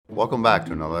Welcome back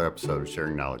to another episode of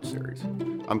Sharing Knowledge Series.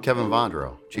 I'm Kevin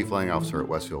Vondro, Chief Lending Officer at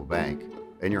Westfield Bank,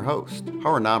 and your host.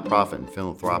 How are nonprofit and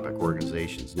philanthropic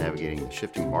organizations navigating the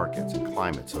shifting markets and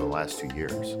climates of the last 2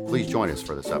 years? Please join us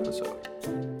for this episode.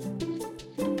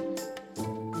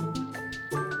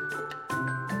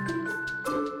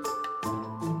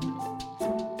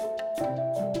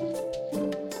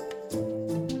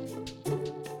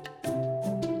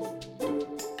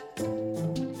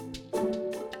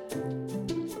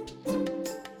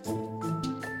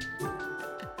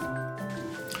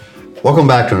 Welcome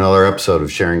back to another episode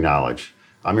of Sharing Knowledge.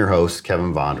 I'm your host,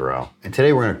 Kevin Vondro, and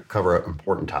today we're going to cover an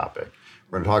important topic.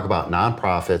 We're going to talk about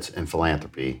nonprofits and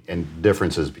philanthropy and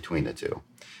differences between the two.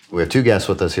 We have two guests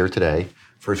with us here today.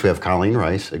 First, we have Colleen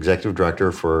Rice, Executive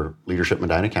Director for Leadership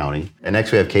Medina County. And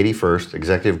next, we have Katie First,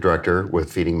 Executive Director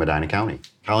with Feeding Medina County.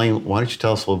 Colleen, why don't you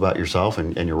tell us a little about yourself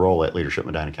and your role at Leadership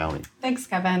Medina County? Thanks,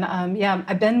 Kevin.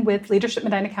 I've been with Leadership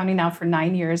Medina County now for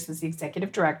 9 years as the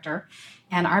Executive Director.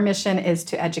 And our mission is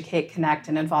to educate, connect,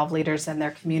 and involve leaders in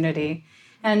their community.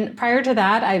 And prior to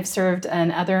that, I've served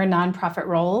in other nonprofit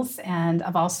roles, and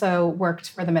I've also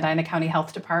worked for the Medina County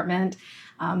Health Department.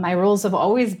 My roles have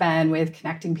always been with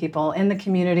connecting people in the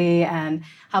community and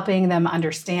helping them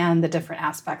understand the different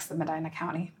aspects of Medina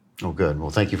County. Oh, good. Well,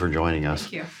 thank you for joining us.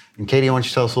 Thank you. And Katie, why don't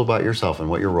you tell us a little about yourself and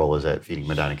what your role is at Feeding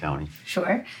Medina County?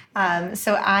 Sure.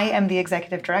 So I am the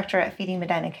Executive Director at Feeding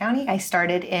Medina County. I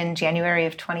started in January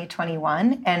of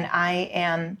 2021, and I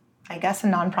am, a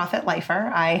nonprofit lifer.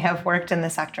 I have worked in the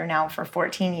sector now for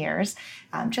 14 years,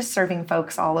 just serving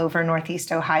folks all over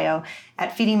Northeast Ohio.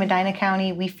 At Feeding Medina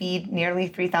County, we feed nearly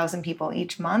 3,000 people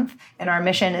each month, and our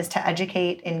mission is to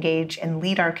educate, engage, and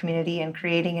lead our community in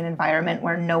creating an environment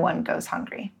where no one goes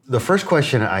hungry. The first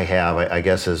question I have, I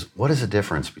guess, is what is the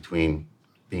difference between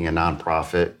being a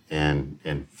nonprofit and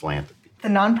philanthropy? The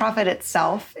nonprofit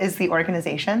itself is the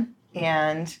organization,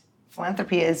 and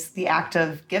philanthropy is the act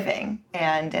of giving,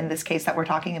 and in this case that we're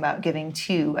talking about, giving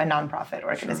to a nonprofit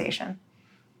organization.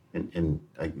 Sure. And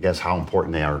I guess how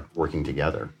important they are working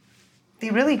together. They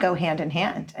really go hand in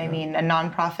hand. I mean, a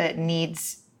nonprofit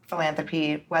needs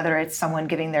philanthropy, whether it's someone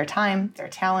giving their time, their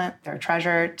talent, their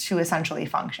treasure to essentially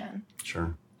function.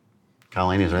 Sure.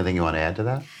 Colleen, is there anything you want to add to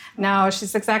that? No,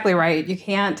 she's exactly right. You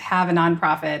can't have a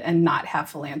nonprofit and not have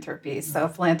philanthropy. So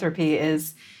philanthropy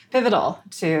is pivotal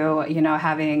to,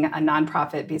 having a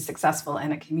nonprofit be successful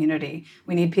in a community.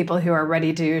 We need people who are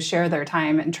ready to share their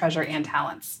time and treasure and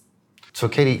talents. So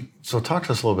Katie, talk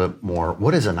to us a little bit more.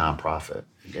 What is a nonprofit?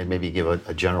 And maybe give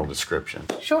a general description.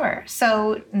 Sure.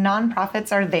 So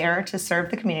nonprofits are there to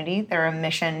serve the community. They're a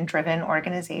mission-driven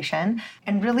organization.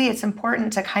 And really, it's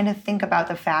important to kind of think about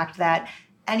the fact that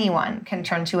anyone can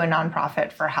turn to a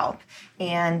nonprofit for help.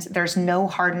 And there's no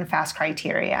hard and fast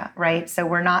criteria, right? So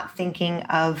we're not thinking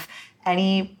of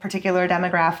any particular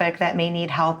demographic that may need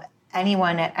help.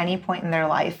 Anyone at any point in their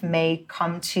life may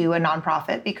come to a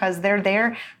nonprofit because they're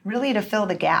there really to fill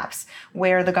the gaps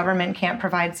where the government can't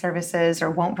provide services or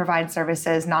won't provide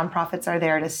services. Nonprofits are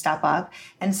there to step up.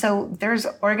 And so there's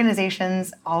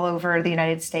organizations all over the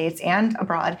United States and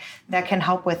abroad that can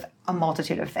help with a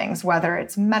multitude of things, whether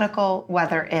it's medical,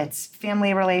 whether it's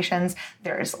family relations.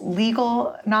 There's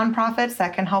legal nonprofits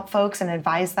that can help folks and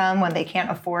advise them when they can't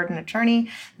afford an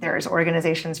attorney. There's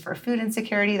organizations for food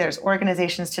insecurity. There's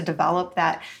organizations to develop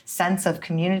that sense of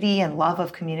community and love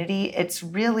of community. It's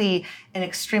really an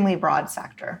extremely broad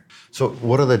sector. So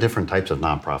what are the different types of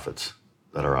nonprofits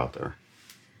that are out there?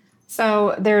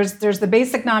 So there's the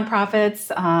basic nonprofits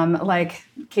like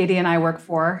Katie and I work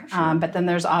for, Sure. But then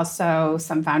there's also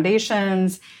some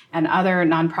foundations and other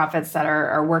nonprofits that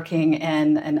are working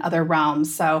in other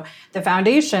realms. So the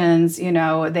foundations,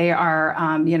 they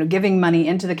are, giving money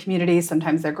into the community.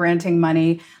 Sometimes they're granting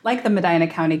money, like the Medina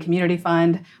County Community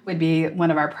Fund would be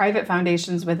one of our private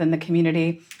foundations within the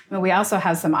community. But we also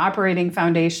have some operating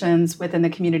foundations within the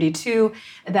community too,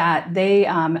 that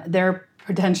their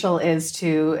potential is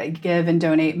to give and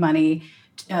donate money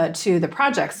to the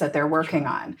projects that they're working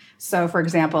on. So, for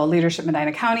example, Leadership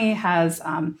Medina County has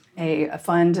a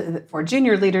fund for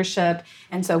junior leadership,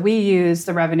 and so we use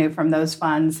the revenue from those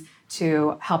funds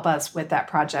to help us with that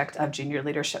project of Junior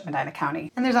Leadership Medina County.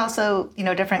 And there's also,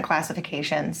 different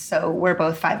classifications. So we're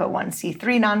both 501c3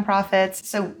 nonprofits.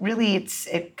 So really,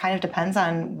 it kind of depends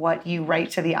on what you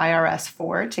write to the IRS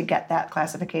for to get that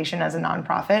classification as a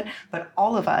nonprofit. But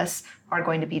all of us are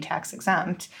going to be tax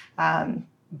exempt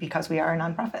because we are a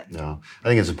nonprofit. No, I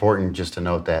think it's important just to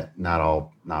note that not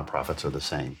all nonprofits are the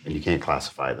same, and you can't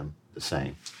classify them the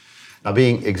same. Now,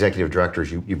 being executive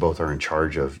directors, you both are in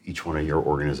charge of each one of your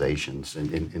organizations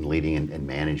in leading and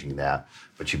managing that,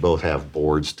 but you both have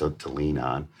boards to lean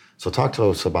on. So talk to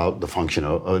us about the function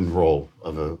and role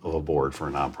of a board for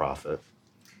a nonprofit.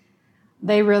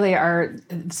 They really are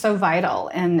so vital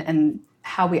in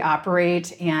how we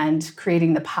operate and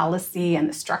creating the policy and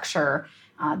the structure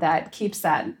that keeps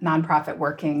that nonprofit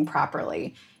working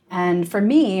properly. And for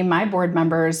me, my board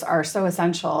members are so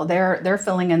essential. They're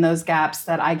filling in those gaps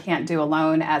that I can't do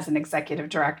alone as an executive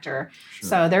director. Sure.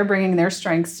 So they're bringing their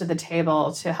strengths to the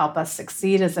table to help us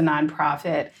succeed as a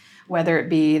nonprofit, whether it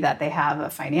be that they have a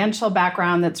financial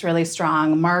background that's really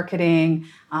strong, marketing,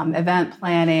 event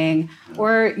planning,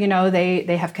 or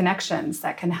they have connections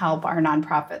that can help our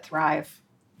nonprofit thrive.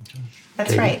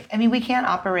 That's right. I mean, we can't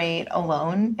operate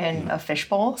alone in a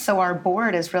fishbowl. So our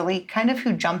board is really kind of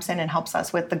who jumps in and helps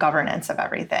us with the governance of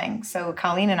everything. So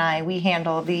Colleen and I, we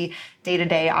handle the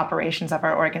day-to-day operations of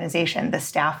our organization, the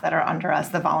staff that are under us,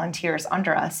 the volunteers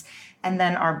under us. And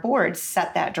then our boards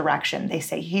set that direction. They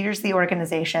say, here's the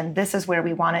organization. This is where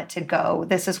we want it to go.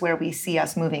 This is where we see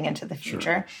us moving into the future.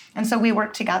 Sure. And so we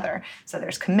work together. So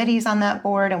there's committees on that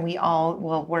board, and we all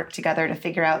will work together to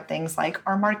figure out things like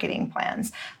our marketing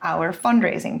plans, our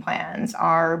fundraising plans,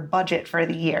 our budget for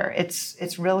the year.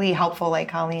 It's really helpful, like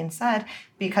Colleen said,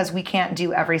 because we can't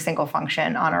do every single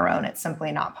function on our own. It's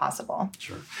simply not possible.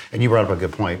 Sure. And you brought up a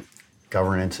good point.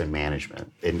 Governance and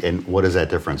management, and what is that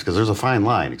difference? Because there's a fine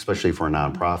line, especially for a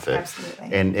nonprofit.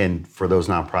 Absolutely. And for those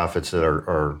nonprofits that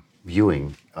are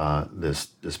viewing this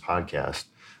podcast,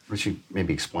 why don't you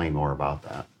maybe explain more about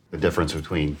that, the difference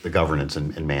between the governance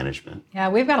and management? Yeah,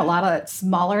 we've got a lot of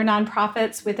smaller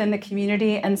nonprofits within the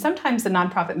community, and sometimes the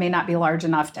nonprofit may not be large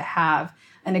enough to have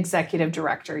an executive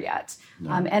director yet.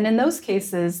 No. And in those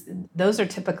cases, those are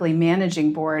typically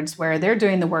managing boards where they're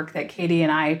doing the work that Katie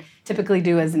and I typically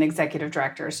do as an executive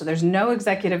director. So there's no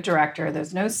executive director,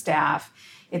 there's no staff.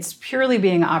 It's purely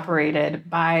being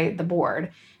operated by the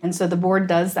board. And so the board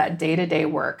does that day-to-day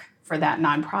work for that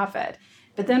nonprofit.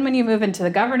 But then when you move into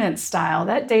the governance style,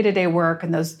 that day-to-day work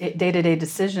and those day-to-day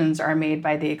decisions are made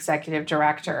by the executive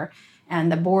director.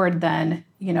 And the board then,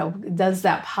 does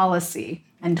that policy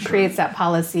and creates that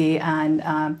policy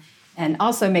and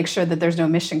also makes sure that there's no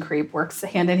mission creep, works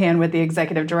hand in hand with the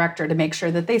executive director to make sure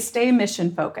that they stay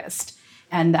mission focused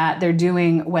and that they're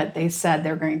doing what they said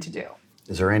they're going to do.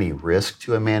 Is there any risk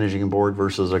to a managing board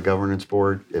versus a governance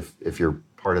board if you're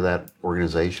part of that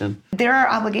organization? There are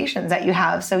obligations that you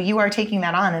have. So you are taking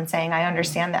that on and saying, I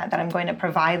understand that I'm going to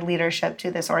provide leadership to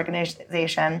this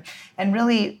organization. And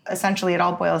really, essentially, it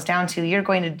all boils down to you're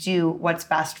going to do what's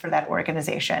best for that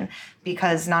organization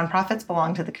because nonprofits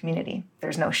belong to the community.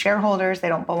 There's no shareholders. They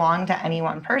don't belong to any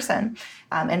one person.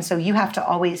 And so you have to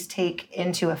always take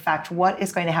into effect what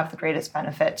is going to have the greatest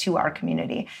benefit to our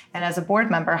community. And as a board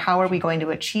member, how are we going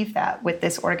to achieve that with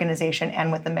this organization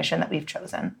and with the mission that we've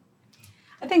chosen?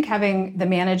 I think having the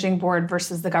managing board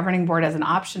versus the governing board as an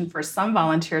option for some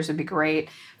volunteers would be great.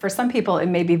 For some people, it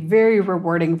may be very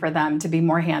rewarding for them to be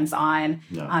more hands-on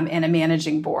in a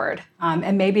managing board.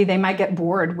 And maybe they might get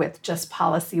bored with just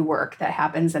policy work that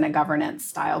happens in a governance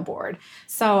style board.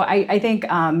 So I think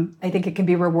it can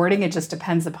be rewarding. It just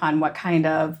depends upon what kind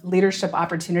of leadership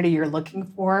opportunity you're looking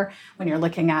for when you're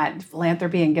looking at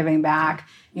philanthropy and giving back.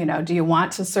 Do you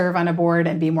want to serve on a board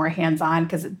and be more hands-on?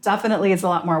 Because it definitely is a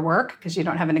lot more work because you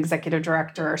don't have an executive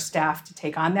director or staff to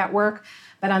take on that work.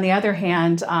 But on the other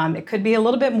hand, it could be a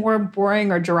little bit more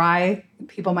boring or dry.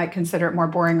 People might consider it more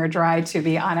boring or dry to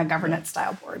be on a governance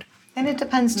style board. And it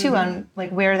depends too on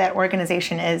where that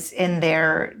organization is in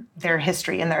their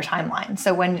history, in their timeline.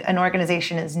 So when an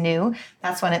organization is new,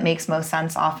 that's when it makes most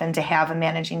sense often to have a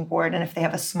managing board. And if they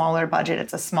have a smaller budget,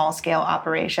 it's a small scale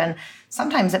operation.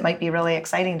 Sometimes it might be really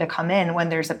exciting to come in when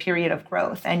there's a period of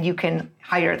growth and you can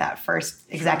hire that first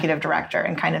executive director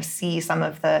and kind of see some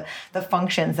of the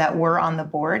functions that were on the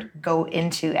board go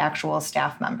into actual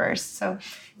staff members. So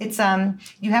it's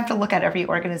you have to look at every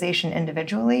organization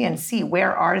individually and see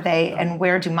where are they and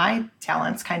where do my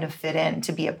talents kind of fit in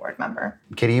to be a board member.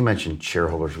 Katie, you mentioned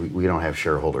shareholders. We don't have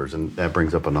shareholders, and that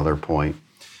brings up another point,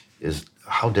 is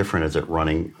how different is it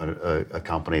running a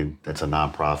company that's a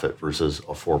nonprofit versus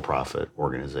a for-profit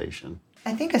organization?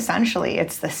 I think essentially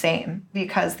it's the same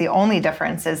because the only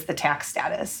difference is the tax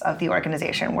status of the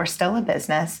organization. We're still a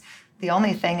business. The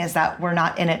only thing is that we're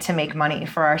not in it to make money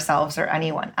for ourselves or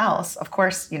anyone else. Of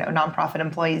course, nonprofit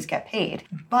employees get paid,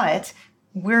 but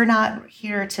we're not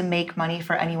here to make money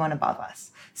for anyone above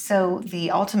us. So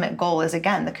the ultimate goal is,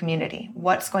 again, the community.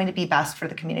 What's going to be best for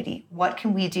the community? What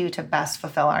can we do to best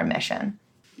fulfill our mission?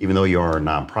 Even though you are a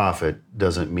nonprofit,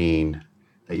 doesn't mean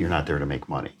that you're not there to make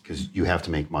money, because you have to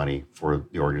make money for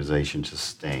the organization to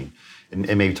sustain. And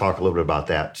maybe talk a little bit about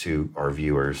that to our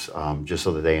viewers, just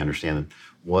so that they understand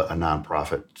what a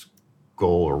nonprofit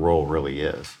goal or role really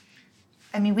is.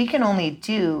 I mean, we can only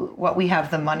do what we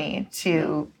have the money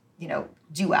to,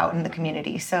 do out in the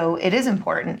community. So it is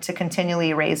important to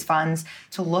continually raise funds,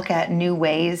 to look at new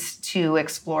ways, to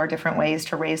explore different ways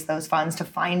to raise those funds, to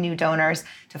find new donors,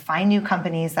 to find new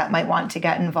companies that might want to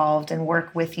get involved and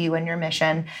work with you and your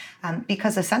mission.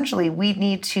 Because essentially we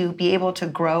need to be able to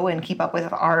grow and keep up with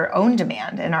our own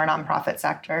demand in our nonprofit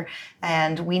sector.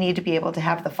 And we need to be able to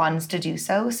have the funds to do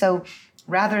so. So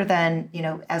rather than,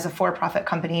 as a for-profit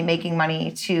company making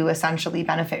money to essentially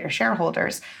benefit your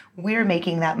shareholders, we're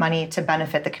making that money to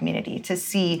benefit the community, to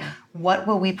see what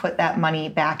will we put that money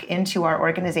back into our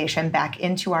organization, back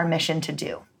into our mission to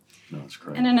do. That's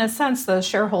great. And in a sense, those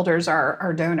shareholders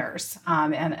are donors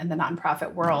in the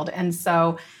nonprofit world. And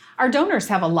so our donors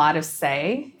have a lot of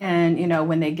say. And,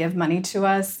 when they give money to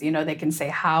us, they can say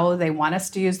how they want us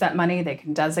to use that money. They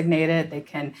can designate it. They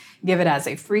can give it as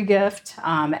a free gift.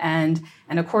 And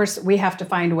of course, we have to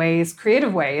find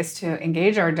creative ways to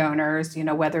engage our donors,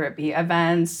 whether it be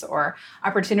events or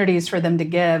opportunities for them to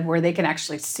give where they can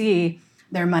actually see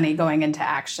their money going into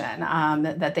action,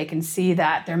 that they can see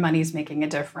that their money's making a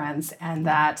difference, and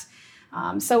that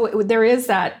so there is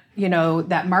that,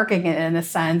 that marketing in a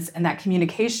sense, and that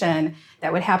communication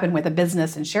that would happen with a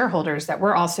business and shareholders that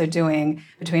we're also doing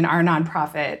between our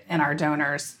nonprofit and our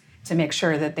donors to make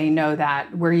sure that they know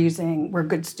that we're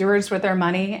good stewards with their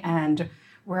money, and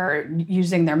we're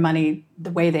using their money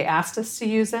the way they asked us to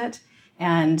use it,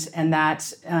 and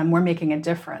that we're making a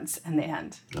difference in the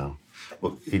end. No.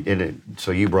 Well,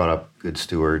 so you brought up good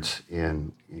stewards,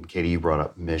 and Katie, you brought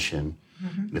up mission.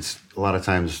 Mm-hmm. It's a lot of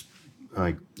times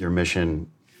like your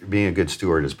mission, being a good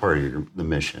steward is part of the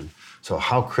mission. So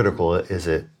how critical is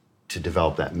it to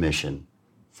develop that mission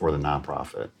for the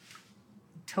nonprofit?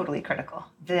 Totally critical.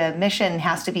 The mission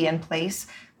has to be in place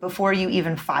before you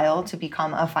even file to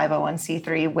become a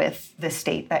 501c3 with the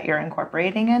state that you're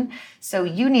incorporating in. So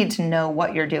you need to know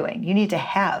what you're doing. You need to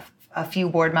have a few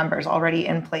board members already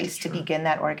in place to begin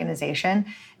that organization.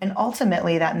 And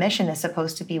ultimately, that mission is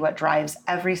supposed to be what drives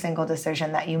every single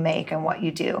decision that you make and what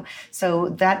you do. So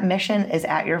that mission is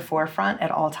at your forefront at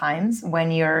all times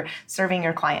when you're serving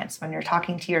your clients, when you're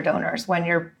talking to your donors, when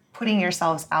you're putting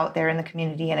yourselves out there in the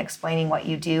community and explaining what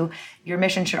you do. Your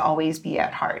mission should always be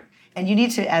at heart. And you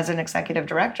need to, as an executive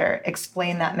director,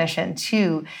 explain that mission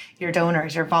to your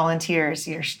donors, your volunteers,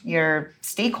 your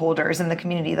stakeholders in the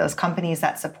community, those companies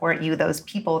that support you, those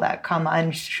people that come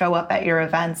and show up at your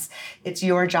events. It's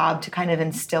your job to kind of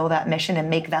instill that mission and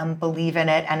make them believe in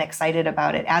it and excited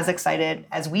about it, as excited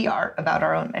as we are about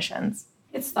our own missions.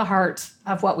 It's the heart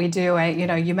of what we do.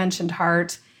 You mentioned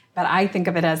heart, but I think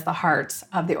of it as the heart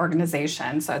of the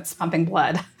organization. So it's pumping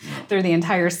blood through the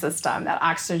entire system, that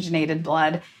oxygenated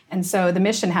blood. And so the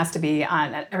mission has to be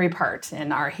on every part,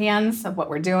 in our hands of what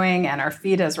we're doing, and our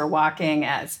feet as we're walking,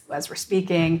 as we're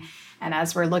speaking, and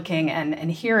as we're looking and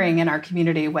hearing in our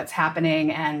community what's happening.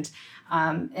 And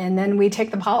then we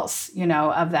take the pulse,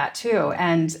 of that too,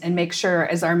 and make sure,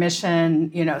 is our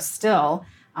mission, still,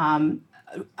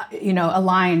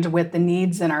 aligned with the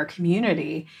needs in our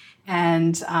community,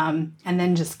 and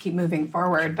then just keep moving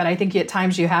forward. But I think at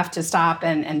times you have to stop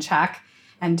and check.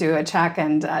 And do a check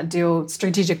and do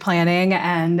strategic planning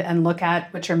and look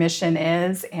at what your mission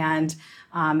is, and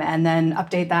then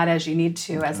update that as you need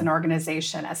to as an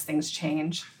organization as things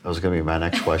change. That was going to be my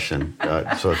next question.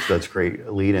 So that's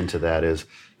great. Lead into that is,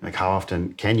 like, how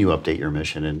often can you update your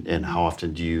mission, and how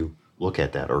often do you look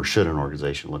at that, or should an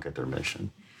organization look at their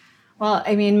mission? Well,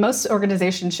 most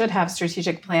organizations should have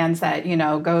strategic plans that,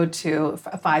 go to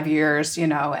 5 years,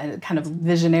 and kind of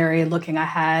visionary, looking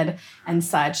ahead and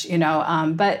such,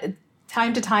 but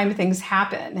time to time things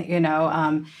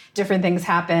happen, different things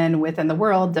happen within the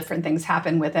world, different things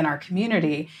happen within our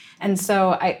community. And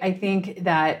so I think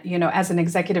that, as an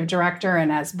executive director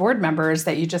and as board members,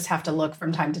 that you just have to look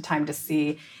from time to time to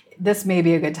see, this may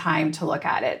be a good time to look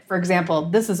at it. For example,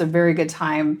 this is a very good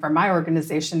time for my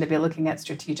organization to be looking at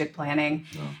strategic planning,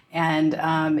 and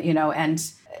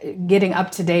getting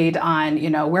up to date on,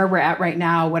 where we're at right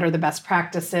now, what are the best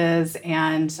practices,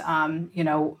 and,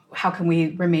 how can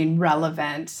we remain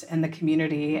relevant in the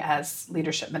community as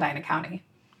leadership Medina County.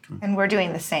 And we're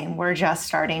doing the same. We're just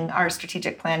starting our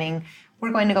strategic planning.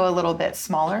 We're going to go a little bit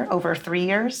smaller, over 3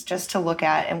 years, just to look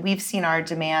at, and we've seen our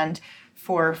demand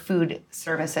for food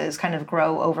services kind of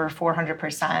grow over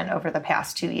 400% over the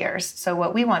past 2 years. So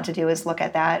what we want to do is look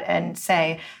at that and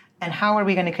say, And how are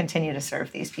we going to continue to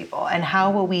serve these people? And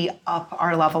how will we up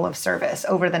our level of service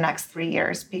over the next 3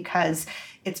 years? Because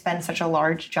it's been such a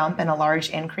large jump and a large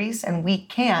increase, and we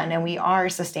can and we are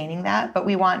sustaining that, but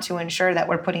we want to ensure that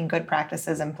we're putting good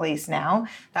practices in place now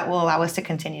that will allow us to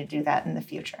continue to do that in the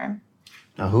future.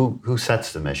 Now, who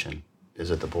sets the mission? Is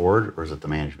it the board or is it the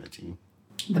management team?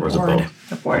 The Or is it board. both?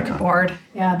 The board. Okay. The board.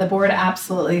 Yeah, the board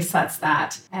absolutely sets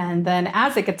that. And then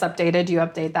as it gets updated, you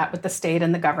update that with the state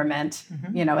and the government,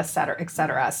 et cetera, et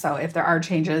cetera. So if there are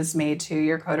changes made to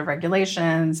your code of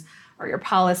regulations or your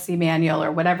policy manual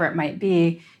or whatever it might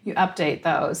be, you update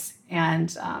those.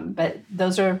 And but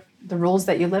those are the rules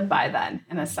that you live by then,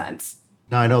 in a sense.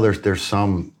 Now, I know there's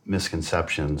some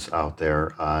misconceptions out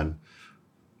there on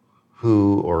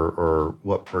who or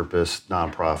what purpose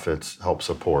nonprofits help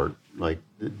support, like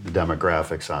the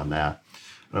demographics on that.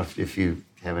 I don't know if you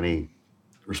have any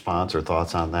response or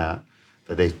thoughts on that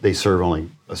they serve only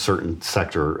a certain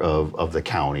sector of the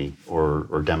county or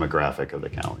demographic of the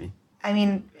county. I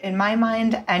mean, in my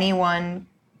mind, anyone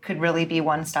could really be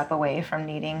one step away from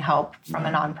needing help from a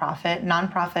nonprofit.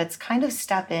 Nonprofits kind of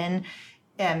step in,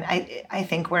 and I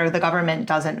think where the government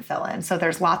doesn't fill in. So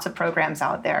there's lots of programs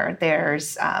out there.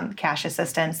 There's cash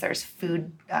assistance, there's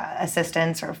food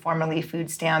assistance or formerly food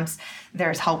stamps,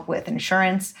 there's help with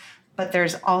insurance, but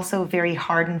there's also very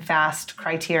hard and fast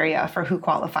criteria for who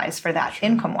qualifies for that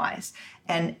income-wise.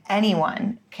 And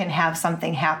anyone can have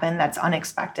something happen that's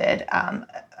unexpected.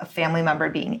 A family member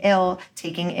being ill,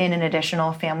 taking in an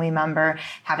additional family member,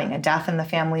 having a death in the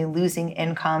family, losing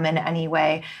income in any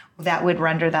way that would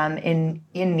render them in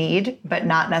need, but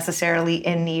not necessarily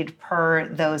in need per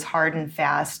those hard and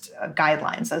fast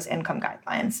guidelines, those income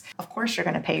guidelines. Of course, you're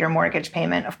going to pay your mortgage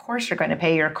payment. Of course, you're going to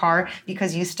pay your car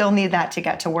because you still need that to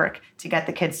get to work, to get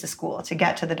the kids to school, to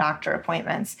get to the doctor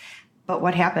appointments. But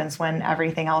what happens when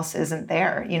everything else isn't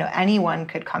there? Anyone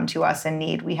could come to us in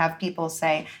need. We have people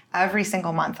say every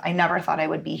single month, I never thought I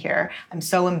would be here. I'm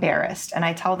so embarrassed. And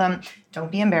I tell them,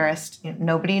 don't be embarrassed.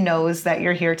 Nobody knows that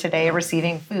you're here today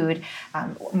receiving food.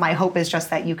 My hope is just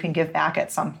that you can give back at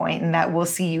some point and that we'll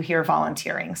see you here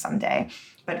volunteering someday.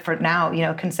 But for now,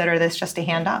 consider this just a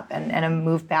hand up and a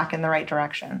move back in the right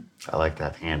direction. I like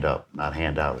that, hand up, not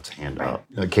hand out, it's hand up.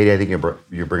 Katie, I think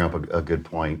you bring up a good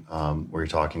point where you're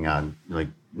talking on like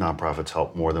nonprofits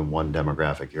help more than one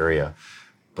demographic area,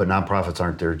 but nonprofits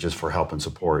aren't there just for help and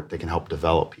support. They can help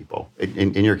develop people.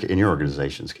 In your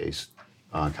organization's case,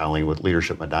 Colleen, with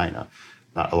Leadership Medina,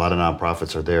 a lot of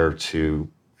nonprofits are there to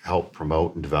help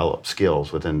promote and develop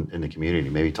skills in the community.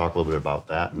 Maybe talk a little bit about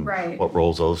that and what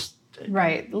roles those take.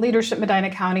 Right. Leadership Medina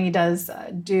County does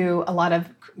do a lot of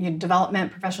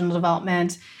development, professional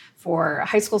development for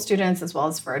high school students as well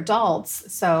as for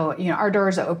adults. So, our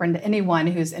doors are open to anyone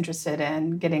who's interested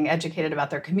in getting educated about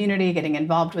their community, getting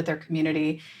involved with their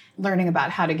community, learning about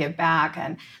how to give back.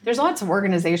 And there's lots of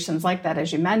organizations like that,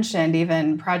 as you mentioned,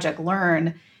 even Project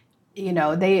Learn.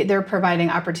 They're providing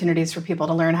opportunities for people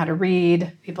to learn how to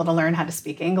read, people to learn how to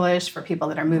speak English, for people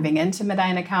that are moving into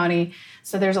Medina County.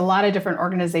 So there's a lot of different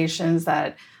organizations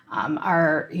that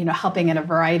are, helping in a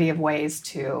variety of ways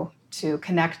to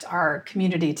connect our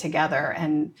community together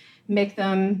and make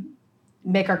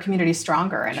our community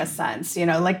stronger in a sense,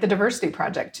 like the Diversity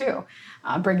Project too,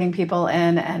 bringing people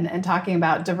in and talking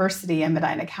about diversity in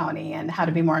Medina County and how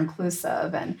to be more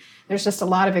inclusive. And there's just a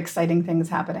lot of exciting things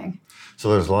happening. So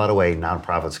there's a lot of ways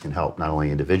nonprofits can help not only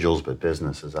individuals, but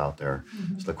businesses out there.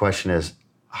 Mm-hmm. So the question is,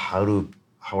 how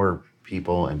are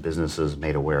people and businesses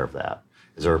made aware of that?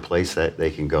 Is there a place that they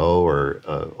can go or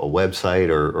a website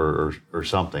or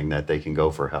something that they can go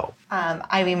for help?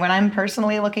 When I'm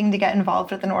personally looking to get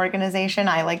involved with an organization,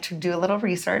 I like to do a little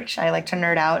research. I like to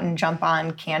nerd out and jump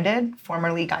on Candid,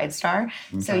 formerly GuideStar.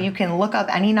 Okay. So you can look up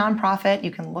any nonprofit.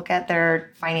 You can look at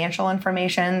their financial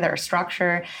information, their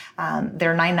structure.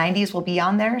 Their 990s will be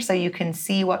on there, so you can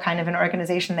see what kind of an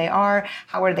organization they are,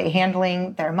 how are they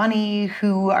handling their money,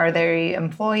 who are they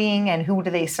employing, and who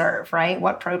do they serve, right?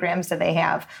 What programs do they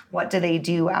have? What do they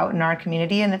do out in our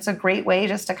community? And it's a great way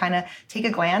just to kind of take a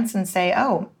glance and say,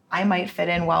 oh, I might fit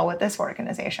in well with this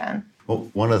organization. Well,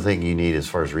 one of the things you need as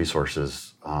far as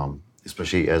resources,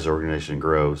 especially as the organization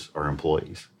grows, are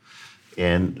employees.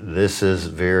 And this is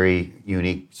very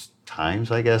unique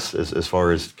times, I guess, as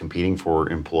far as competing for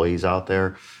employees out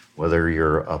there. Whether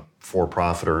you're a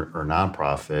for-profit or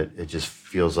nonprofit, it just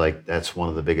feels like that's one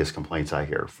of the biggest complaints I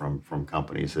hear from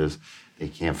companies is they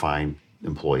can't find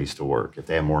employees to work. If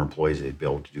they have more employees, they'd be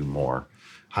able to do more.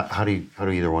 How do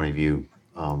either one of you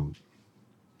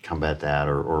combat that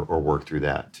or work through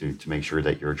that to make sure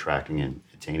that you're attracting and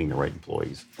retaining the right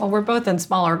employees? Well, we're both in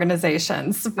small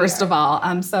organizations, first of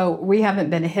all. So we haven't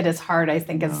been hit as hard, I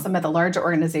think, as some of the larger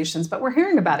organizations, but we're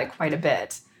hearing about it quite a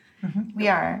bit. We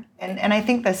are. And I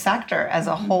think the sector as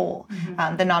a whole,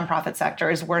 the nonprofit sector,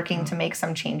 is working to make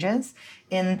some changes.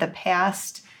 In the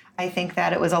past, I think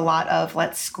that it was a lot of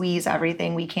let's squeeze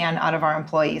everything we can out of our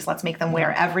employees. Let's make them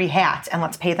wear every hat and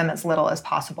let's pay them as little as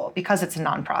possible because it's a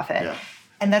nonprofit. Yeah.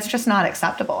 And that's just not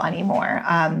acceptable anymore.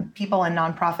 People in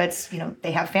nonprofits,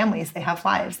 they have families, they have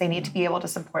lives, they need to be able to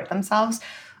support themselves.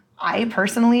 I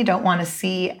personally don't want to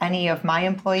see any of my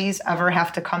employees ever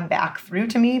have to come back through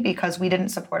to me because we didn't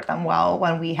support them well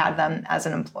when we had them as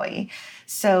an employee.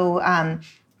 So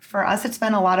for us, it's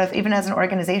been a lot of, even as an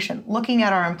organization, looking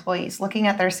at our employees, looking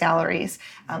at their salaries,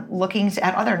 looking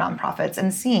at other nonprofits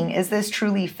and seeing, is this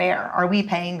truly fair? Are we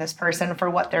paying this person for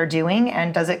what they're doing?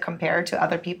 And does it compare to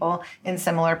other people in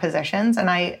similar positions? And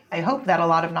I hope that a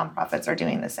lot of nonprofits are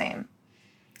doing the same.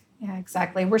 Yeah,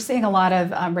 exactly. We're seeing a lot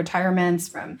of retirements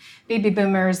from baby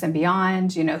boomers and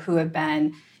beyond, who have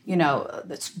been,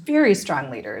 very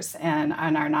strong leaders in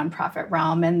our nonprofit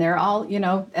realm. And they're all,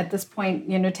 at this point,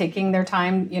 taking their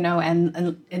time,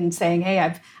 and saying, hey,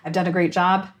 I've done a great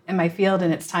job in my field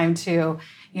and it's time to,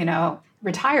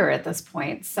 retire at this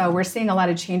point. So we're seeing a lot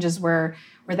of changes where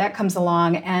that comes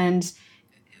along. And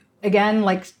again,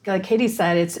 like Katie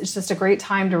said, it's just a great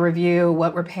time to review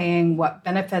what we're paying, what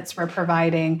benefits we're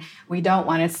providing. We don't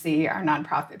want to see our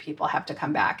nonprofit people have to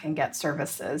come back and get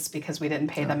services because we didn't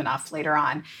pay them enough later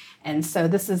on. And so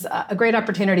this is a great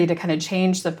opportunity to kind of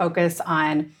change the focus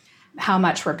on how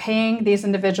much we're paying these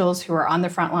individuals who are on the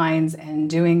front lines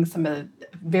and doing some of the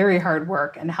very hard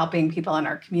work and helping people in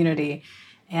our community,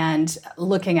 and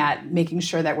looking at making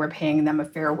sure that we're paying them a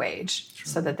fair wage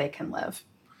so that they can live.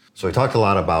 So we talked a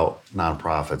lot about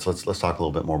nonprofits. Let's talk a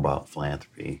little bit more about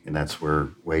philanthropy, and that's where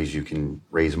ways you can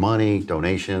raise money,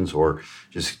 donations, or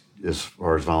just as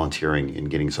far as volunteering and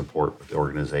getting support with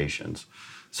organizations.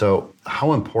 So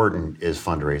how important is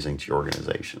fundraising to your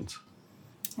organizations?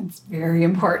 It's very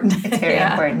important. It's very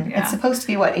important. Yeah. It's supposed to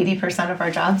be, 80% of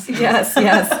our jobs? Yes.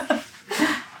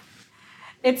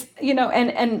 It's,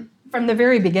 and from the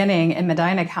very beginning in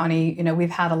Medina County,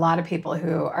 we've had a lot of people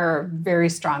who are very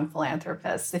strong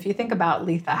philanthropists. If you think about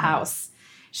Letha House,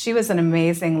 she was an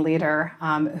amazing leader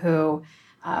who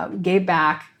gave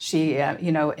back. She,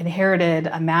 inherited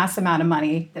a mass amount of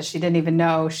money that she didn't even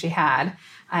know she had,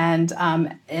 and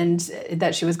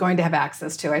that she was going to have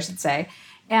access to, I should say.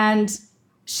 And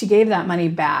she gave that money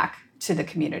back to the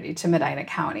community, to Medina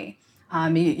County.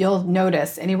 You'll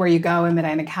notice anywhere you go in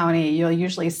Medina County, you'll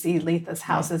usually see Letha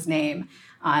House's name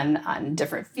on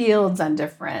different fields, on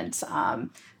different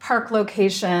park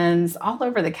locations, all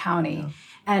over the county.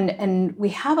 Yeah. And we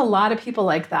have a lot of people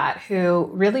like that who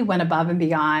really went above and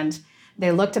beyond.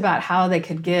 They looked about how they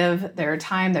could give their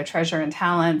time, their treasure, and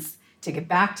talents to give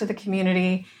back to the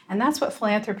community. And that's what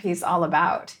philanthropy is all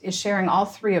about, is sharing all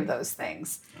three of those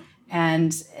things.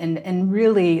 And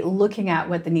really looking at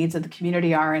what the needs of the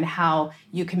community are and how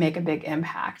you can make a big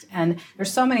impact. And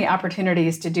there's so many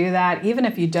opportunities to do that. Even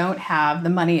if you don't have the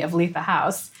money of Letha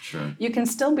House, sure, you can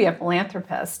still be a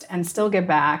philanthropist and still give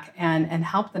back and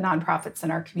help the nonprofits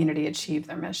in our community achieve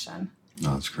their mission.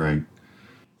 Oh, that's great.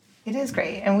 It is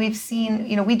great. And we've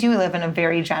seen, we do live in a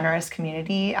very generous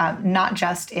community, not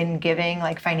just in giving,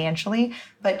 like financially,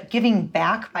 but giving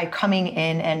back by coming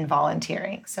in and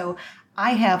volunteering. So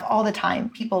I have all the time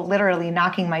people literally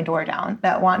knocking my door down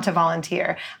that want to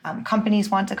volunteer.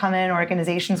 Companies want to come in,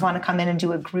 organizations want to come in and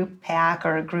do a group pack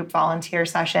or a group volunteer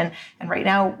session. And right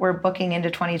now we're booking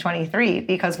into 2023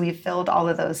 because we've filled all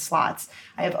of those slots.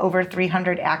 I have over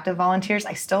 300 active volunteers.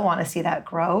 I still want to see that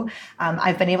grow.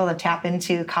 I've been able to tap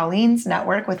into Colleen's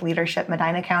network with Leadership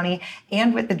Medina County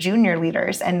and with the junior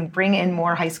leaders and bring in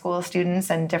more high school students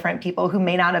and different people who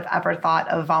may not have ever thought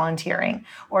of volunteering,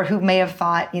 or who may have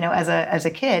thought, as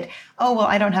a kid, oh, well,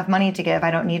 I don't have money to give.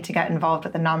 I don't need to get involved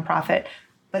with a nonprofit.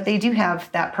 But they do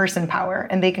have that person power,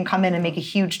 and they can come in and make a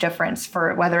huge difference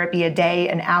for whether it be a day,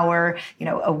 an hour,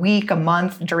 a week, a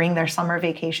month during their summer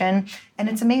vacation. And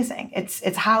it's amazing.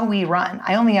 It's how we run.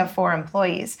 I only have 4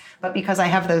 employees, but because I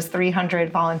have those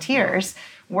 300 volunteers,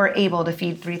 we're able to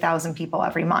feed 3,000 people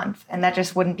every month. And that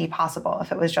just wouldn't be possible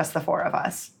if it was just the 4 of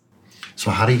us.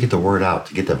 So how do you get the word out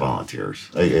to get the volunteers?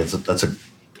 That's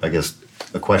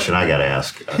a question I got to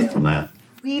ask from that.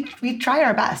 We try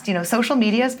our best. Social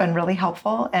media has been really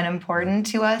helpful and important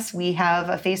to us. We have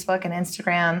a Facebook and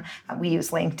Instagram. We use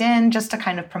LinkedIn just to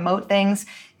kind of promote things.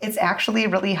 It's actually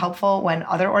really helpful when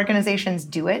other organizations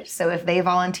do it. So if they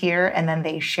volunteer and then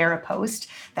they share a post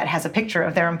that has a picture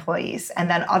of their employees, and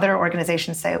then other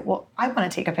organizations say, well, I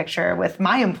want to take a picture with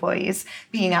my employees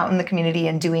being out in the community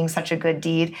and doing such a good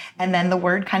deed. And then the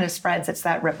word kind of spreads. It's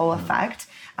that ripple effect.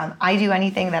 I do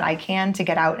anything that I can to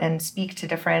get out and speak to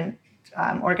different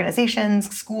organizations,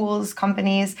 schools,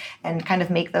 companies, and kind of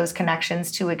make those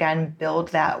connections to, again, build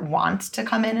that want to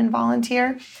come in and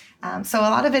volunteer. So a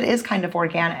lot of it is kind of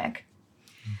organic.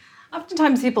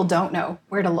 Oftentimes people don't know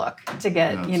where to look to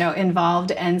get,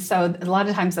 involved. And so a lot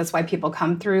of times that's why people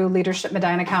come through Leadership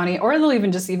Medina County, or they'll even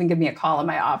give me a call in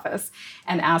my office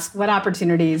and ask, what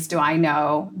opportunities do I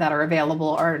know that are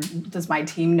available, or does my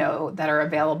team know that are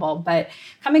available? But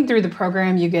coming through the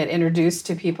program, you get introduced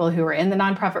to people who are in the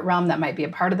nonprofit realm that might be a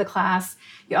part of the class.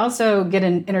 You also get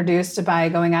introduced by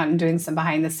going out and doing some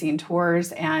behind the scene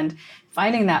tours and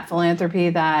finding that philanthropy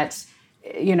that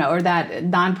or that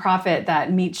nonprofit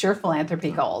that meets your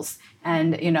philanthropy goals.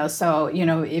 And,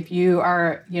 if you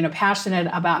are, passionate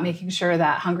about making sure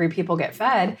that hungry people get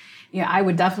fed, I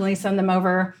would definitely send them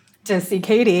over to see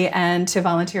Katie and to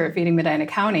volunteer at Feeding Medina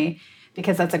County,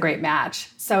 because that's a great match.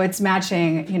 So it's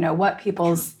matching, what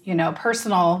people's,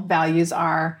 personal values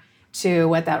are to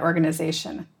what that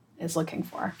organization is looking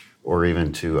for. Or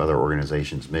even to other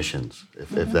organizations' missions. If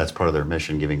that's part of their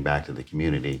mission, giving back to the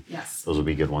community, yes, those would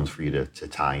be good ones for you to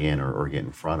tie in or get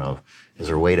in front of. Is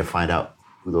there a way to find out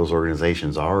who those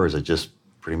organizations are, or is it just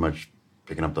pretty much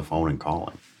picking up the phone and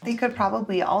calling? They could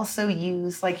probably also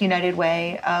use like United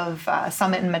Way of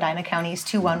Summit and Medina County's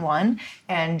 211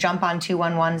 and jump on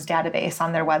 211's database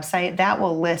on their website. That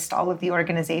will list all of the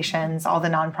organizations, all the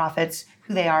nonprofits,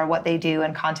 who they are, what they do,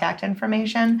 and contact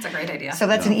information. That's a great idea. So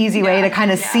that's an easy way to kind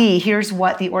of see, here's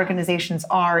what the organizations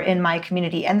are in my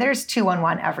community. And there's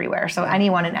 211 everywhere. So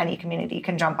anyone in any community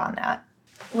can jump on that.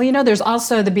 Well, there's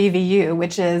also the BVU,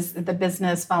 which is the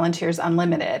Business Volunteers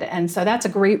Unlimited. And so that's a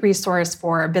great resource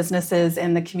for businesses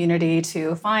in the community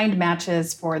to find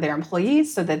matches for their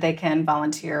employees so that they can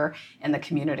volunteer in the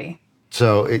community.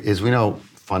 So as we know,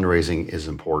 fundraising is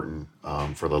important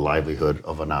for the livelihood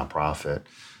of a nonprofit.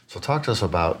 So talk to us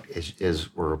about,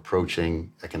 as we're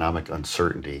approaching economic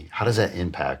uncertainty, how does that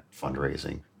impact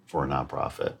fundraising for a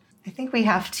nonprofit? I think we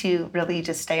have to really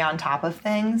just stay on top of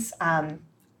things.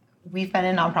 We've been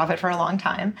a nonprofit for a long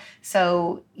time.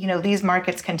 So, these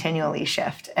markets continually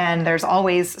shift and there's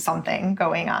always something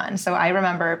going on. So I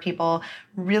remember people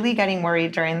really getting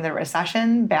worried during the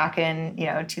recession back in,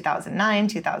 2009,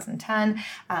 2010,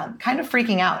 kind of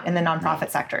freaking out in the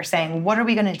nonprofit sector, saying, what are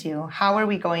we going to do? How are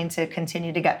we going to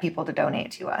continue to get people to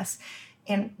donate to us?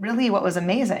 And really what was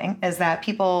amazing is that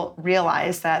people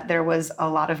realized that there was a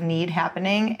lot of need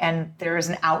happening and there is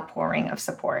an outpouring of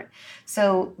support.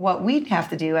 So what we have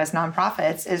to do as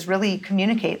nonprofits is really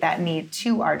communicate that need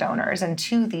to our donors and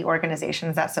to the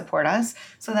organizations that support us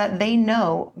so that they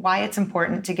know why it's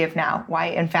important to give now, why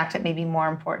in fact it may be more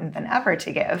important than ever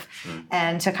to give,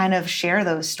 and to kind of share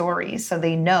those stories so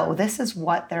they know this is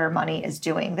what their money is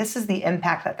doing. This is the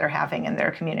impact that they're having in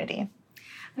their community.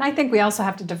 And I think we also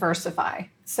have to diversify.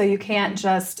 So you can't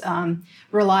just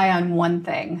rely on one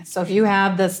thing. So if you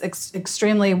have this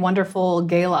extremely wonderful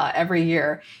gala every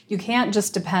year, you can't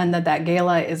just depend that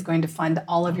gala is going to fund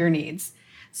all of your needs.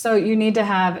 So you need to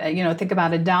have, think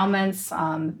about endowments.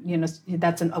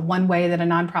 That's one way that a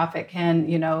nonprofit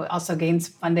can, also gain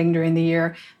funding during the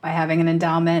year by having an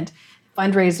endowment,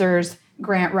 fundraisers,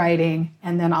 grant writing,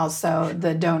 and then also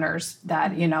the donors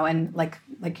that, and like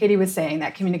Katie was saying,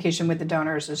 that communication with the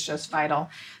donors is just vital.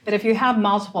 But if you have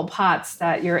multiple pots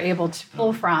that you're able to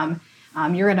pull from,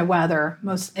 you're going to weather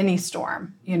most any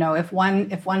storm. If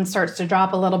one starts to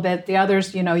drop a little bit, the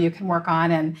others, you can work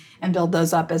on and build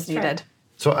those up as needed.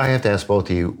 So I have to ask both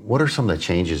of you, what are some of the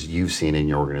changes you've seen in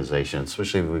your organization,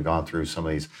 especially if we've gone through some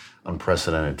of these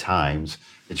unprecedented times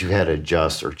that you've had to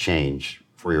adjust or change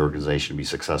for your organization to be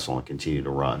successful and continue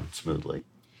to run smoothly?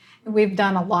 We've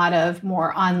done a lot of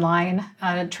more online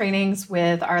trainings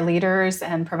with our leaders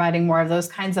and providing more of those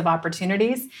kinds of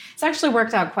opportunities. It's actually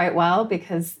worked out quite well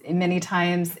because many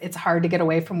times it's hard to get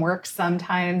away from work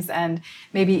sometimes, and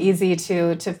maybe easy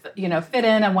to fit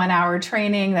in a 1-hour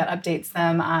training that updates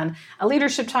them on a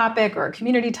leadership topic or a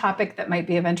community topic that might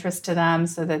be of interest to them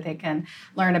so that they can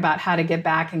learn about how to get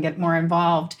back and get more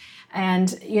involved.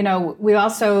 And, we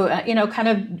also, kind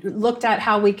of looked at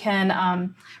how we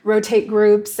can rotate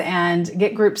groups and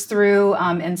get groups through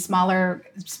in smaller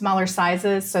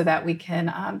sizes so that we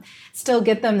can still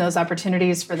get them those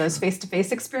opportunities for those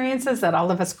face-to-face experiences that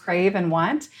all of us crave and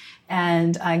want,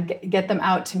 and get them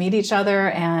out to meet each other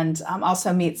and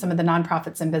also meet some of the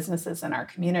nonprofits and businesses in our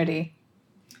community.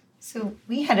 So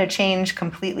we had to change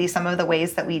completely some of the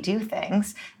ways that we do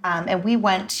things. And we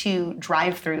went to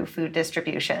drive-through food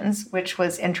distributions, which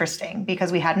was interesting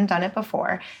because we hadn't done it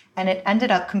before. And it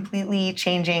ended up completely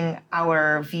changing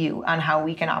our view on how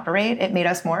we can operate. It made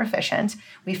us more efficient.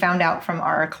 We found out from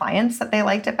our clients that they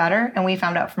liked it better, and we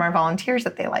found out from our volunteers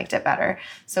that they liked it better.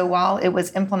 So while it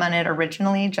was implemented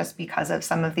originally just because of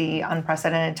some of the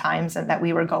unprecedented times that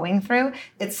we were going through,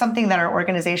 it's something that our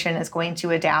organization is going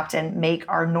to adapt and make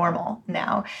our normal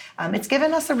now. It's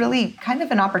given us a really kind of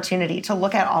an opportunity to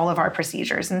look at all of our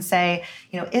procedures and say,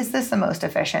 is this the most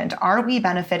efficient? Are we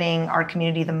benefiting our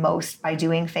community the most by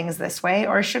doing things this way,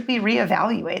 or should we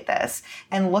reevaluate this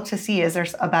and look to see, is there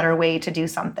a better way to do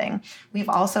something? We've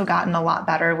also gotten a lot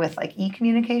better with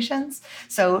e-communications.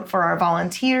 So for our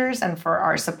volunteers and for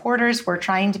our supporters, we're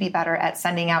trying to be better at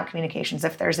sending out communications.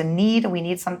 If there's a need, we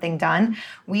need something done,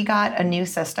 we got a new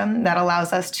system that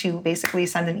allows us to basically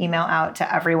send an email out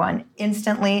to everyone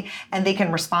instantly, and they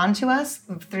can respond to us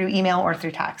through email or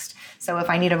through text. So if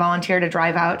I need a volunteer to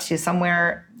drive out to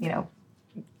somewhere,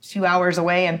 2 hours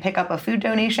away and pick up a food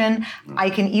donation,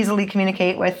 I can easily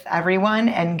communicate with everyone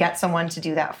and get someone to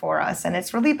do that for us. And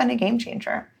it's really been a game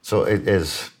changer. So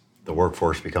as the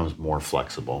workforce becomes more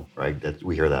flexible, right? That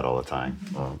we hear that all the time,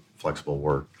 flexible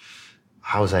work.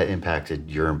 How has that impacted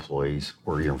your employees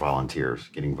or your volunteers,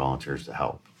 getting volunteers to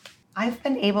help? I've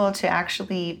been able to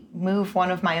actually move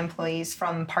one of my employees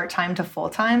from part-time to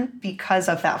full-time because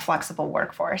of that flexible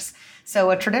workforce. So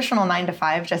a traditional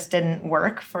 9-to-5 just didn't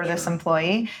work for this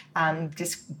employee,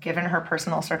 just given her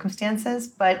personal circumstances.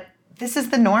 But this is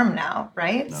the norm now,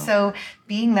 right? No. So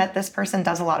being that this person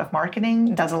does a lot of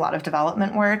marketing, does a lot of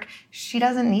development work, she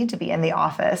doesn't need to be in the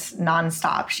office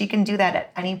nonstop. She can do that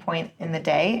at any point in the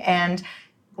day. And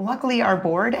luckily, our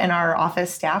board and our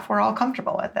office staff were all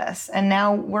comfortable with this. And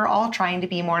now we're all trying to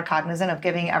be more cognizant of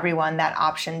giving everyone that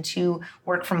option to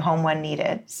work from home when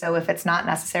needed. So if it's not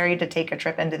necessary to take a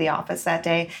trip into the office that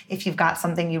day, if you've got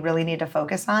something you really need to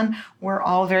focus on, we're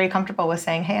all very comfortable with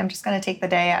saying, hey, I'm just going to take the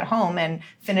day at home and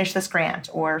finish this grant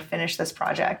or finish this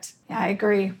project. Yeah, I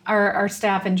agree. Our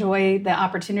staff enjoy the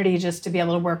opportunity just to be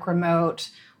able to work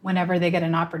remote whenever they get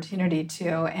an opportunity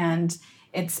to. And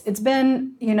it's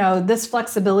been, this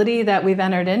flexibility that we've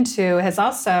entered into has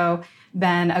also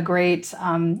been a great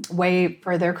way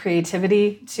for their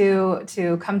creativity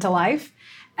to come to life.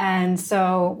 And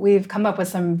so we've come up with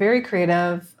some very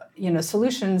creative,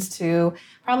 solutions to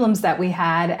problems that we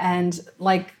had. And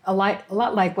a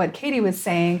lot like what Katie was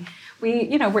saying, we,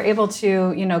 were able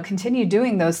to, continue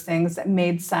doing those things that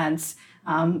made sense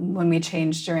when we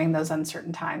changed during those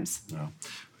uncertain times. Yeah.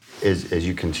 As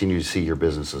you continue to see your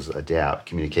businesses adapt,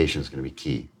 communication is going to be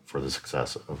key for the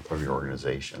success of your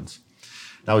organizations.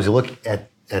 Now, as you look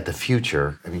at the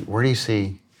future, where do you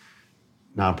see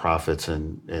nonprofits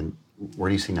and where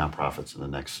do you see nonprofits in the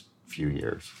next few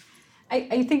years?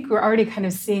 I think we're already kind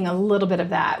of seeing a little bit of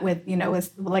that with,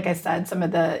 like I said, some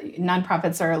of the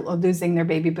nonprofits are losing their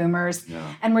baby boomers.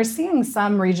 Yeah. And we're seeing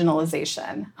some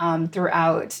regionalization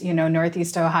throughout,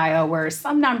 Northeast Ohio, where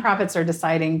some nonprofits are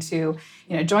deciding to,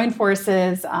 join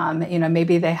forces.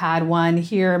 Maybe they had one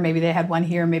here, maybe they had one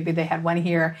here, maybe they had one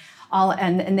here,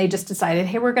 and they just decided,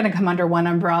 hey, we're going to come under one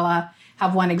umbrella,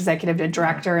 have one executive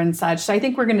director and such. So I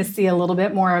think we're going to see a little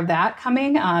bit more of that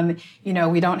coming.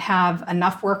 We don't have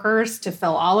enough workers to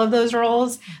fill all of those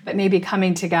roles, but maybe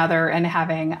coming together and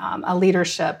having a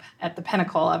leadership at the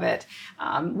pinnacle of it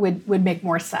would make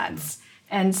more sense.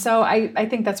 And so I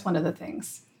think that's one of the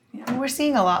things. Yeah. And we're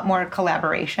seeing a lot more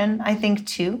collaboration, I think,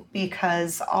 too,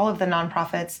 because all of the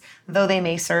nonprofits, though they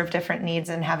may serve different needs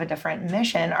and have a different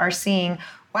mission, are seeing,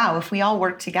 wow, if we all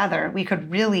work together, we could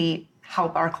really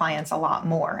help our clients a lot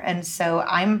more. And so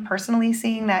I'm personally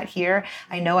seeing that here.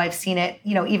 I know I've seen it,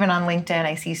 even on LinkedIn,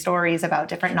 I see stories about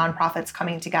different nonprofits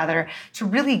coming together to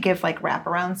really give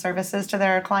wraparound services to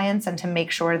their clients and to make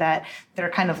sure that they're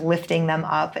kind of lifting them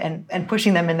up and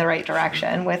pushing them in the right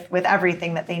direction with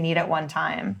everything that they need at one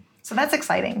time. So that's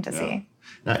exciting to see.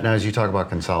 Now, as you talk about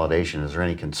consolidation, is there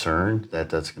any concern that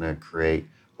that's going to create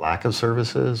lack of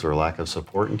services or lack of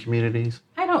support in communities?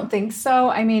 I don't think so.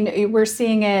 We're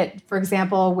seeing it, for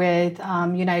example, with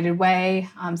United Way.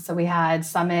 So we had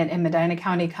Summit and Medina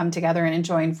County come together and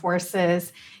join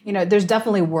forces. There's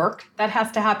definitely work that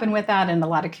has to happen with that and a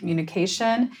lot of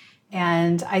communication.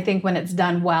 And I think when it's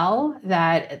done well,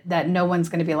 that no one's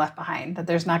going to be left behind, that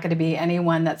there's not going to be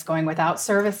anyone that's going without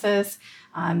services.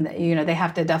 They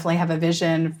have to definitely have a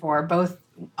vision for both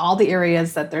all the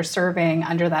areas that they're serving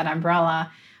under that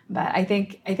umbrella. But I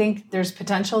think there's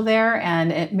potential there,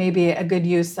 and it may be a good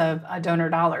use of donor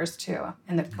dollars too,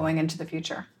 going into the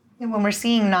future. And when we're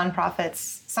seeing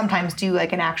nonprofits sometimes do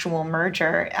like an actual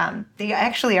merger, they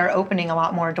actually are opening a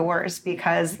lot more doors,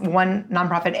 because one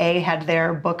nonprofit A had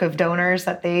their book of donors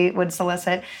that they would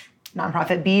solicit.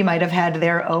 Nonprofit B might have had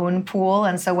their own pool.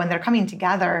 And so when they're coming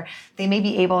together, they may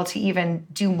be able to even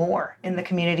do more in the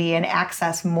community and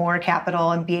access more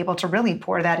capital and be able to really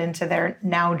pour that into their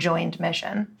now joined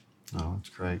mission. Oh, that's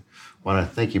great. I want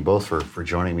to thank you both for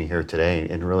joining me here today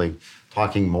and really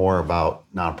talking more about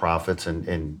nonprofits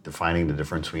and defining the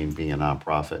difference between being a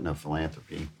nonprofit and a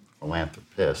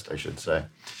philanthropist, I should say.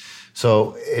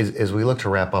 So as we look to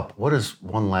wrap up, what is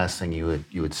one last thing you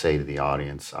would say to the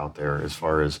audience out there as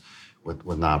far as with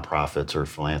nonprofits or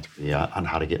philanthropy on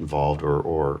how to get involved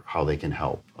or how they can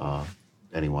help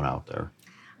anyone out there?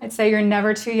 I'd say you're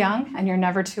never too young and you're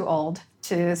never too old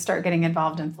to start getting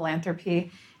involved in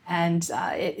philanthropy. And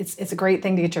it's a great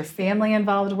thing to get your family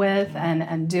involved with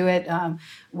and do it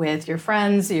with your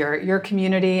friends, your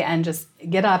community, and just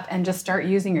get up and just start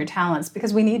using your talents,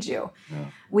 because we need you. Yeah.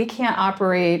 We can't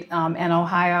operate in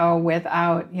Ohio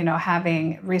without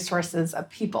having resources of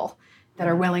people that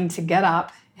are willing to get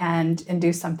up and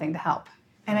do something to help.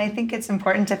 And I think it's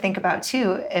important to think about,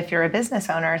 too, if you're a business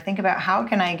owner, think about how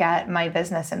can I get my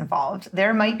business involved?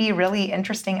 There might be really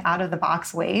interesting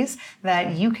out-of-the-box ways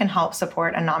that you can help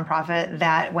support a nonprofit,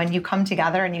 that when you come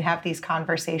together and you have these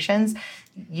conversations,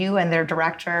 you and their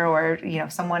director or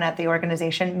someone at the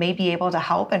organization may be able to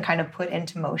help and kind of put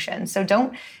into motion. So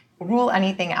don't rule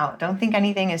anything out. Don't think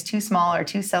anything is too small or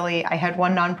too silly. I had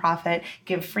one nonprofit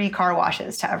give free car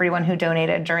washes to everyone who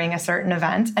donated during a certain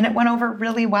event, and it went over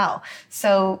really well.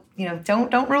 So,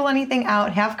 don't rule anything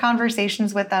out. Have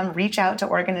conversations with them. Reach out to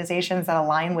organizations that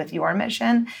align with your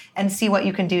mission and see what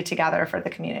you can do together for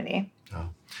the community. Oh.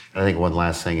 And I think one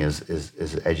last thing is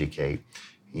educate.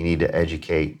 You need to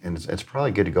educate, and it's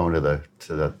probably good to go into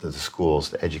the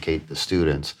schools to educate the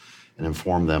students and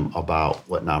inform them about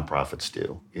what nonprofits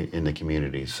do in the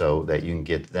community, so that you can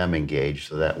get them engaged,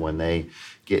 so that when they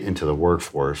get into the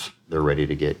workforce, they're ready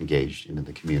to get engaged into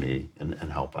the community and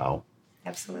help out.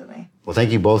 Absolutely. Well,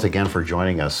 thank you both again for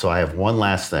joining us. So I have one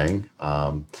last thing.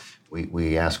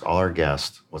 We ask all our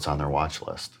guests what's on their watch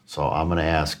list. So I'm going to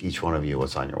ask each one of you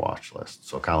what's on your watch list.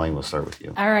 So Colleen, we'll start with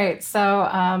you. All right. So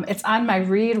it's on my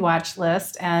read watch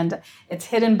list, and it's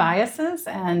Hidden Biases,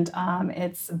 and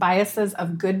it's Biases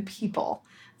of Good People.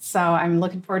 So I'm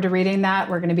looking forward to reading that.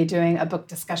 We're going to be doing a book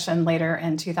discussion later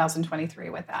in 2023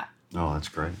 with that. Oh, that's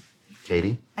great.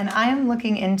 Katie? And I am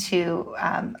looking into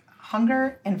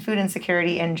hunger and food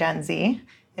insecurity in Gen Z.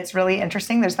 It's really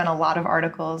interesting. There's been a lot of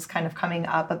articles kind of coming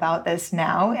up about this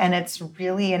now, and it's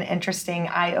really an interesting,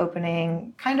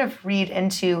 eye-opening kind of read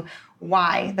into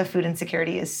why the food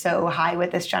insecurity is so high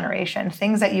with this generation.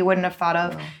 Things that you wouldn't have thought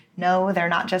of. No, they're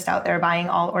not just out there buying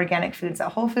all organic foods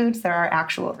at Whole Foods. There are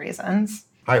actual reasons.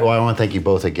 All right, well, I want to thank you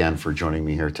both again for joining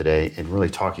me here today and really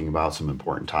talking about some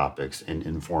important topics and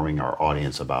informing our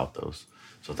audience about those.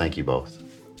 So thank you both.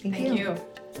 Thank you.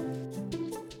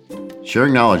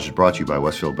 Sharing Knowledge is brought to you by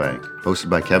Westfield Bank, hosted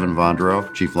by Kevin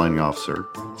Vondero, Chief Lending Officer.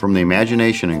 From the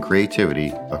imagination and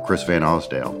creativity of Chris Van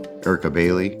Osdale, Erica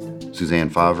Bailey, Suzanne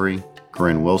Favre,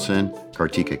 Corinne Wilson,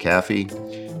 Kartika Caffey,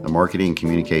 the Marketing and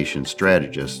Communications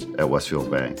Strategist at Westfield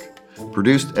Bank.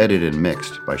 Produced, edited, and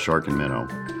mixed by Shark and Minnow.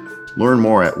 Learn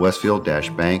more at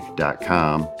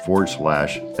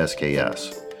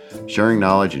westfield-bank.com/SKS. Sharing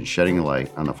knowledge and shedding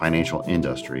light on the financial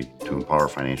industry to empower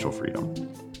financial freedom.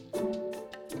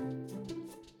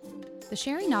 The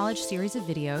Sharing Knowledge series of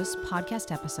videos,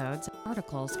 podcast episodes, and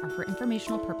articles are for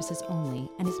informational purposes only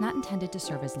and is not intended to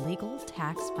serve as legal,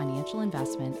 tax, financial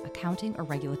investment, accounting, or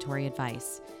regulatory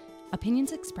advice.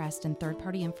 Opinions expressed and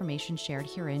third-party information shared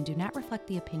herein do not reflect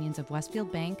the opinions of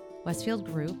Westfield Bank, Westfield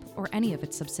Group, or any of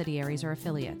its subsidiaries or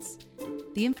affiliates.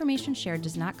 The information shared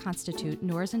does not constitute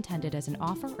nor is intended as an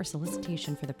offer or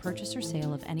solicitation for the purchase or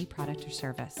sale of any product or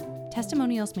service.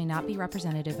 Testimonials may not be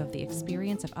representative of the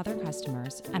experience of other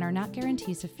customers and are not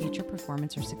guarantees of future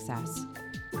performance or success.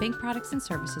 Bank products and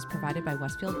services provided by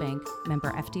Westfield Bank,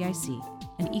 member FDIC,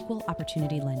 an equal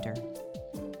opportunity lender.